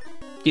crit.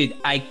 Dude,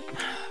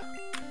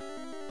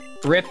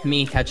 rip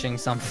me catching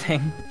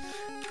something.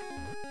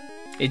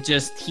 It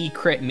just, he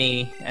crit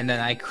me, and then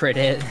I crit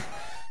it.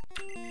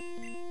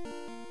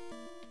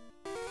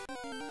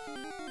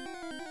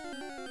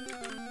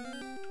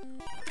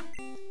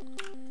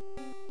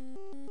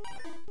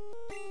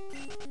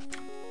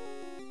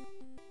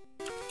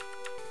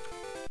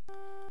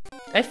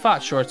 I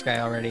fought Shorts guy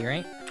already,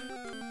 right?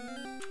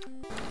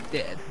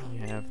 Did. You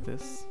have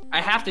this. I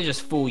have to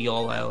just full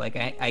YOLO, like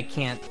I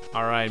can't.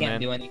 Alright, man.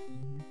 Can't do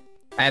anything.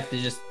 I have to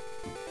just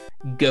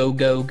go.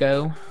 Go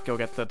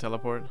get the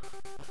teleport.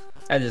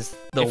 That is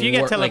the if you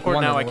get teleport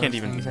like, now, I can't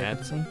even be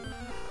mad.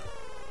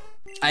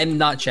 I'm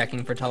not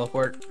checking for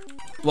teleport.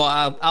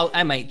 Well,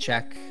 I might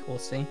check. We'll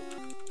see.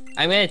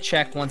 I'm gonna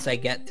check once I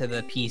get to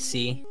the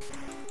PC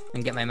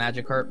and get my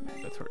magic harp.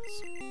 That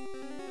hurts.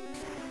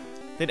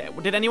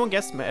 Did anyone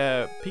guess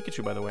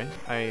Pikachu? By the way,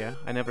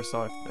 I never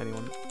saw if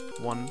anyone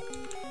won.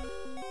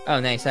 Oh,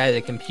 nice! I had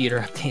a computer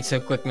update, so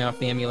it clicked me off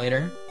the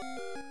emulator.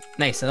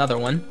 Nice, another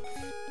one.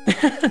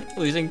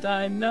 Losing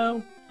time,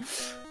 no.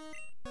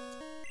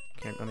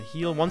 Okay, I'm gonna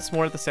heal once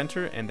more at the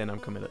center, and then I'm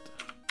committed.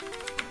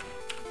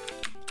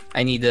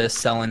 I need to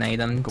sell an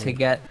item to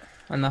get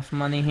enough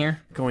money here.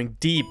 Going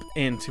deep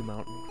into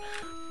Mount Moon.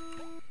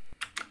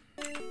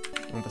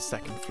 On the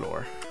second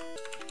floor.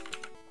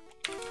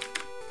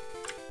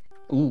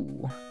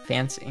 Ooh,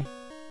 fancy.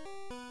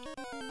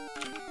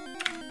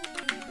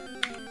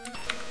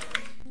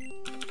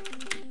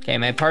 Okay,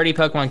 my party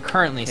Pokemon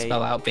currently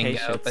spell out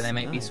Bingo, but I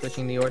might be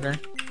switching the order.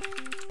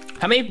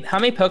 How many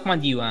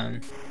Pokemon do you own?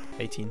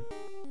 18.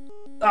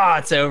 Oh,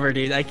 it's over,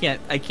 dude. I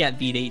can't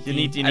beat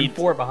 18. I'm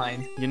 4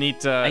 behind. You need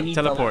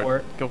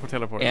teleport. Go for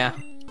teleport. Yeah.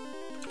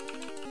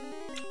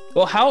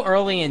 Well, how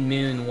early in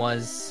Moon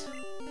was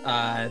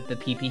the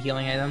PP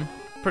healing item?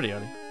 Pretty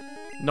early.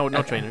 No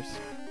trainers.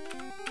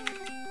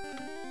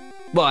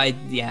 Well, I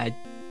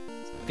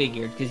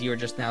figured, because you were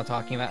just now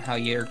talking about how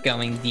you're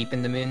going deep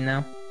into Moon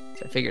now.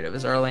 So I figured it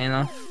was early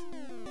enough.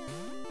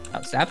 Oh,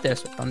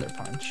 Zapdos with Thunder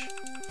Punch.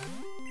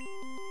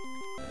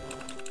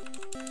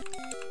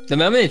 The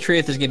moment of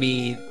truth is going to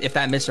be if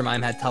that Mr.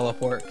 Mime had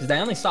teleport, because I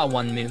only saw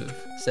one move,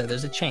 so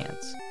there's a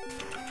chance.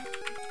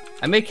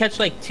 I'm going to catch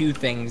like 2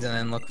 things and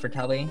then look for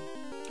Telly.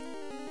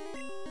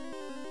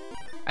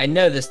 I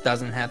know this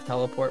doesn't have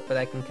teleport, but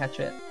I can catch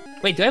it.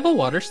 Wait, do I have a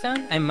Water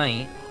Stone? I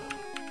might.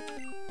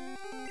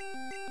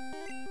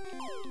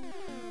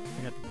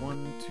 I got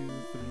 1, 2,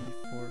 3,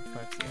 4,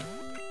 5, 6.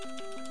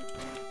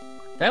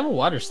 If I have a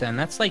Water Stone,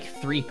 that's like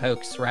 3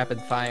 pokes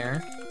rapid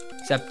fire.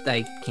 Except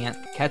I can't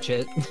catch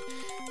it.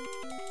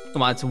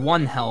 Come on, it's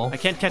 1 health. I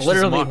can't catch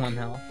literally this 1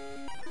 health.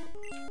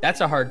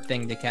 That's a hard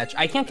thing to catch.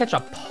 I can't catch a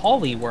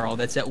Poliwhirl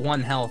that's at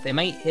 1 health. It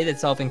might hit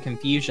itself in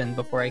confusion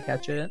before I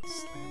catch it.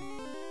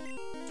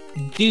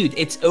 Dude,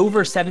 it's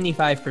over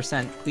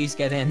 75%. Please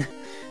get in.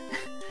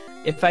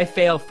 If I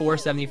fail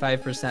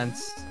 75%...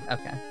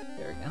 Okay,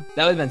 there we go.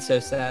 That would have been so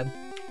sad.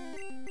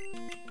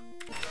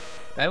 Do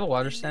I have a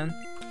Water Stone?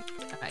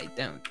 I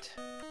don't.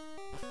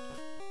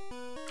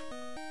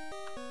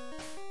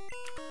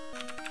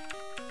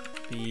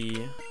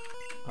 B,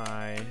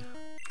 I,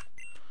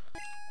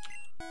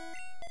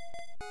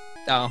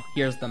 Oh,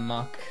 here's the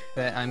muck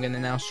that I'm gonna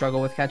now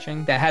struggle with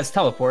catching. That has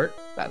teleport,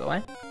 by the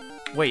way.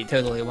 Wait.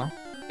 Totally will.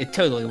 It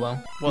totally will.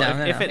 Well,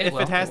 no, if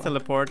it has will.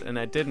 teleport and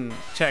I didn't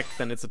check,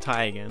 then it's a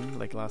tie again,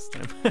 like last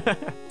time.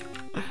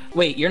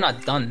 Wait, you're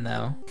not done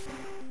though.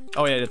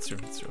 Oh yeah, that's true.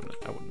 That's true.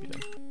 I wouldn't be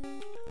done.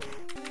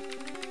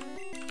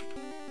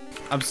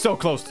 I'm so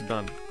close to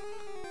done.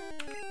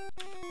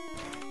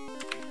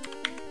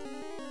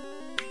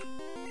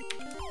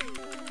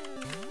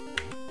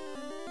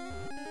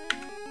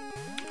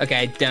 Okay,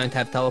 I don't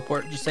have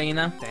teleport, just so you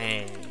know.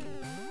 Dang.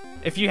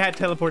 If you had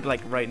teleport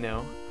like right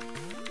now.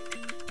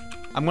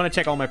 I'm gonna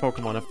check all my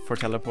Pokemon for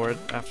teleport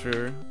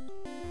after.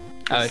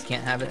 Oh, I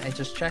can't have it. I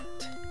just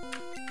checked.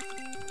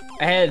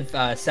 I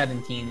have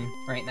 17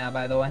 right now,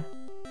 by the way.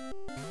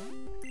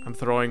 I'm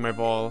throwing my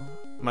ball.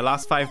 My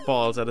last 5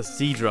 balls at a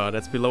Seadra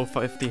that's below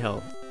 50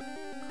 health.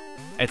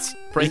 It's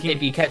breaking.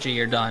 If you catch it,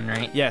 you're done,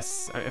 right?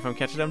 Yes. If I'm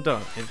catching it, I'm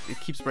done. It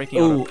keeps breaking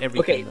out of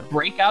everything. Okay,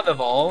 break out of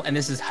all, and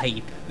this is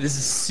hype. This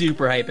is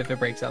super hype if it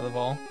breaks out of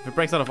all. If it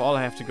breaks out of all,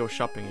 I have to go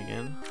shopping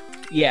again.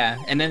 Yeah,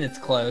 and then it's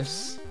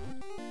close.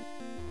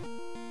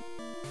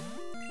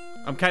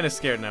 I'm kind of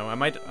scared now. I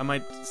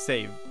might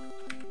save.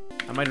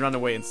 I might run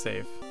away and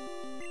save.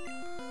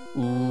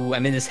 Ooh,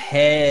 I'm in his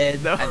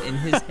head. No. I'm in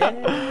his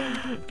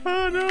head.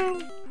 Oh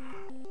no.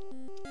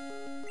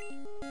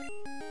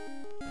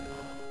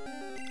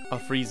 I'll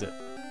freeze it.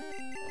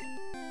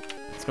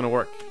 It's gonna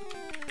work.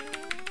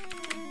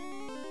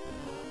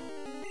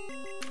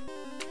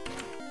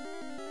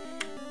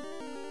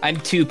 I'm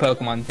 2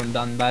 Pokemon from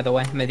done, by the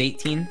way. I'm at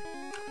 18.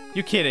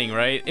 You're kidding,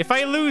 right? If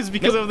I lose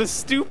because of this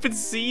stupid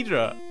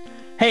Seadra.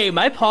 Hey,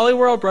 my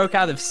Poliwhirl broke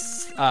out of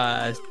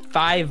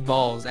 5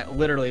 balls at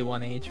literally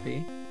 1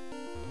 HP.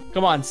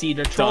 Come on,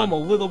 Seadra, troll him a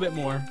little bit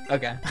more.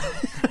 Okay.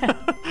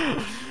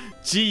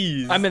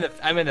 Jeez. I'm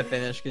gonna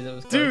finish because it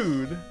was close.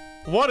 Dude,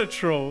 what a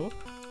troll.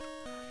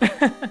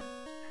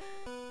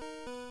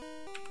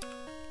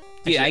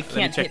 Dude, I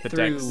can't check hit the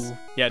through. Dex.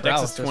 Yeah,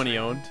 Dex is 20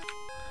 owned.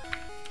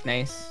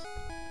 Nice.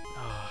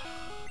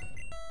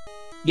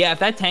 Yeah, if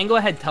that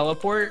Tangela had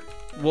teleport,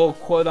 we'll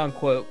quote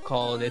unquote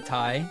call it a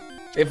tie.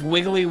 If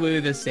Wiggly Woo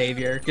the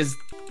savior, because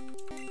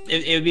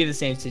it would be the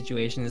same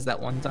situation as that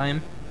one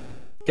time.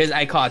 Because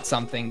I caught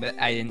something, but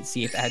I didn't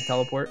see if it had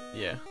teleport.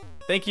 Yeah.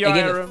 Thank you, I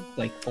gave Iram. it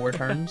like 4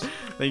 turns.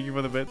 Thank you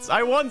for the bits.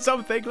 I won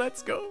something.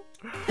 Let's go.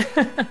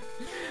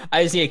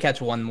 I just need to catch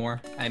 1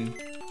 more. I'm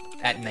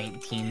at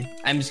 19.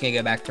 I'm just gonna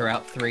go back to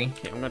Route 3.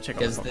 Okay, I'm gonna check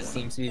because this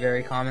seems to be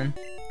very common.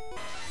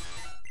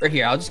 Or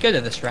here, I'll just go to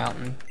this route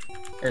and,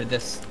 or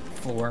this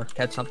floor,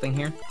 catch something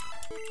here.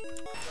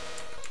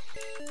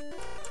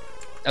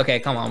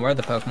 Okay, come on, where are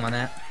the Pokemon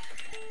at?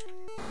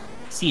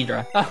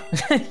 Seadra. Oh,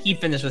 he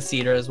finished with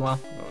Seadra as well.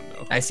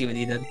 Oh no. I see what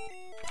he did.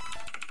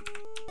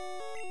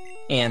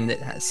 And it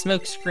has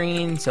smoke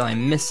screen, so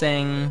I'm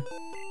missing.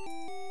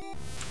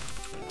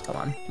 Come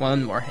on,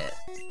 1 more hit.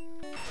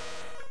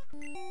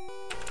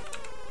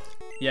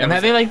 Yeah, I'm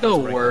having like the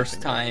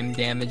worst time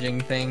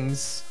damaging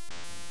things.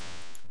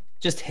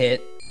 Just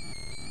hit.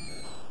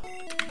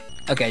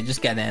 Okay,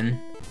 just get in.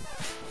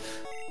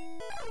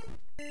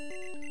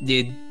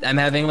 Dude, I'm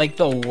having like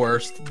the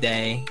worst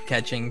day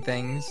catching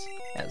things.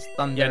 As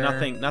thunder.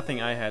 Yeah,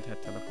 nothing I had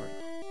teleport.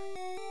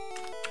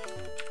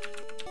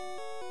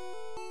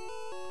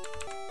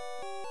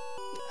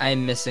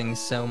 I'm missing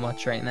so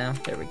much right now.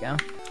 There we go.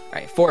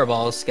 Alright, 4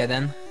 balls, get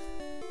in.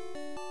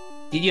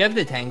 Did you have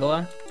the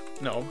Tangela?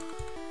 No.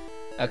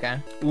 Okay.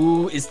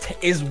 Ooh,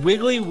 is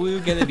Wiggly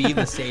Woo gonna be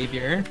the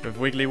savior? If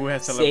Wiggly Woo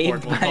has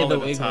teleport, we'll call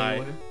it a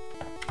tie.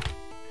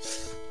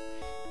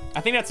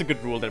 I think that's a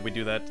good rule that we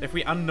do that. If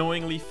we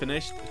unknowingly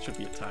finished, it should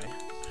be a tie.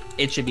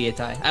 It should be a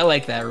tie. I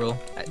like that rule.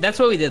 That's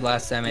what we did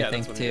last time, I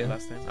think, too.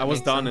 Last time. I was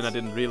done and I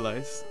didn't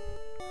realize.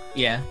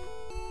 Yeah.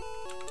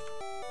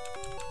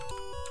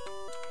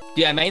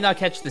 Dude, I might not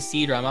catch the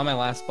Seadra. I'm on my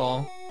last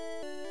ball.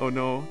 Oh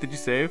no. Did you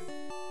save?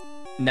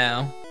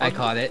 No, I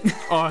caught it.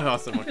 Oh,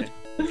 awesome. Okay.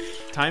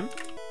 Time?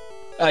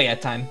 Oh, yeah,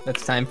 time.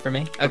 That's time for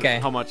me. Okay.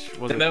 How much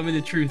was it? The moment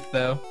of truth,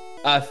 though.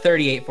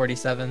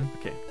 38:47.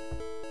 Okay.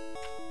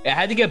 I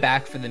had to go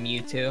back for the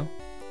Mewtwo.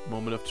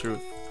 Moment of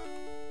truth.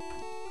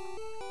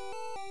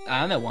 I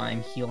don't know why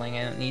I'm healing.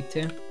 I don't need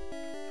to.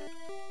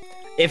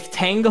 If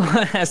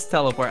Tangela has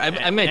teleport, I'm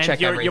gonna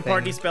check everything. Your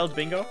party spelled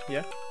bingo?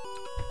 Yeah?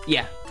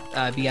 Yeah.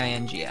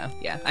 B-I-N-G-O.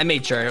 Yeah. I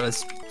made sure it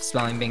was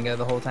spelling bingo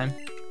the whole time.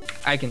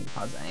 I can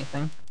pause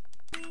anything.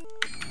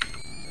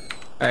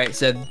 Alright,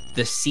 so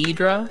the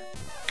Seadra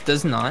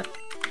does not.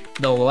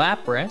 The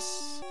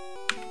Lapras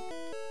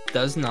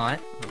does not.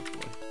 Oh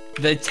boy.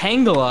 The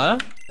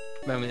Tangela,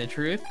 moment of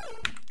truth.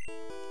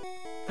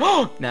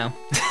 Oh, no.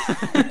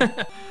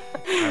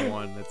 I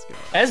won, let's go.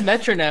 It has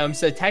metronome,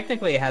 so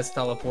technically it has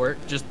teleport.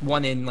 Just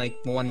 1 in like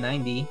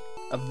 190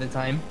 of the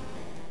time.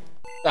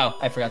 Oh,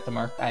 I forgot to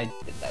mark. I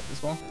did that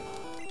as well.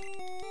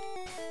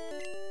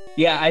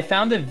 Yeah, I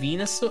found a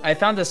Venusaur. I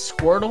found a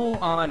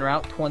Squirtle on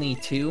Route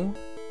 22.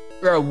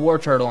 Or a War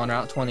Turtle on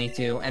Route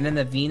 22. And then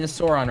the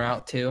Venusaur on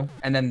Route 2.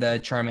 And then the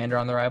Charmander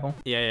on the rival.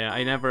 Yeah,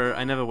 I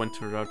never went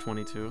to Route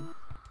 22.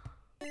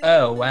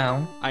 Oh,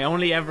 wow. I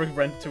only ever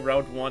went to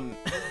Route 1,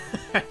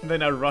 and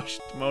then I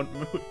rushed Mount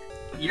Moon.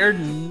 You're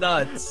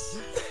nuts.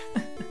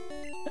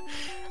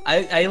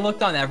 I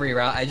looked on every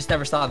route. I just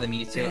never saw the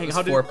Mewtwo. Dang, it was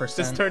how 4%.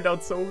 This turned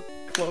out so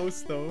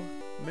close, though.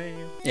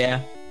 Man.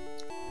 Yeah.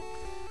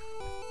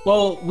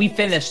 Well, we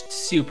finished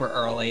super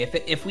early.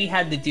 If we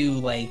had to do,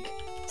 like...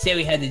 Say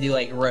we had to do,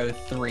 like, row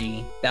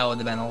 3, that would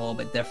have been a little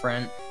bit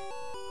different.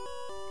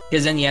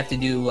 Because then you have to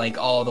do, like,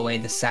 all the way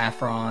to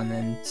Saffron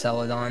and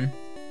Celadon.